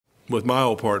with my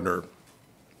old partner,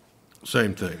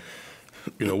 same thing.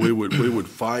 You know, we would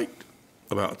fight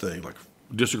about things, like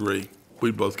disagree.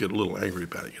 We'd both get a little angry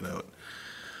about it, you know.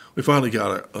 We finally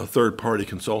got a third-party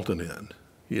consultant in,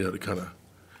 you know, to kind of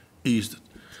ease it.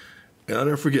 And I'll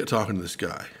never forget talking to this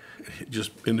guy,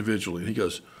 just individually. And he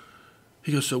goes,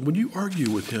 so when you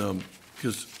argue with him,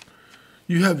 because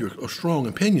you have a strong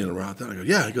opinion about that. I go,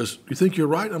 yeah. He goes, you think you're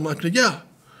right? I'm like, yeah.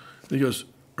 And he goes,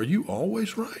 are you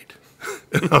always right?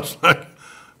 And I was like,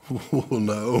 well,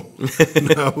 no,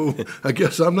 I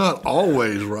guess I'm not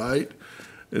always right.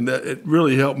 And that it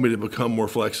really helped me to become more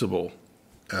flexible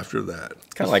after that.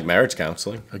 It's kind of like marriage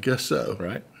counseling. I guess so.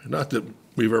 Right. Not that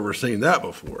we've ever seen that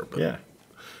before, but yeah.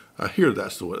 I hear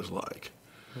that's what it's like.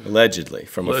 Allegedly,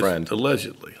 from a friend.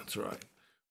 Allegedly, that's right.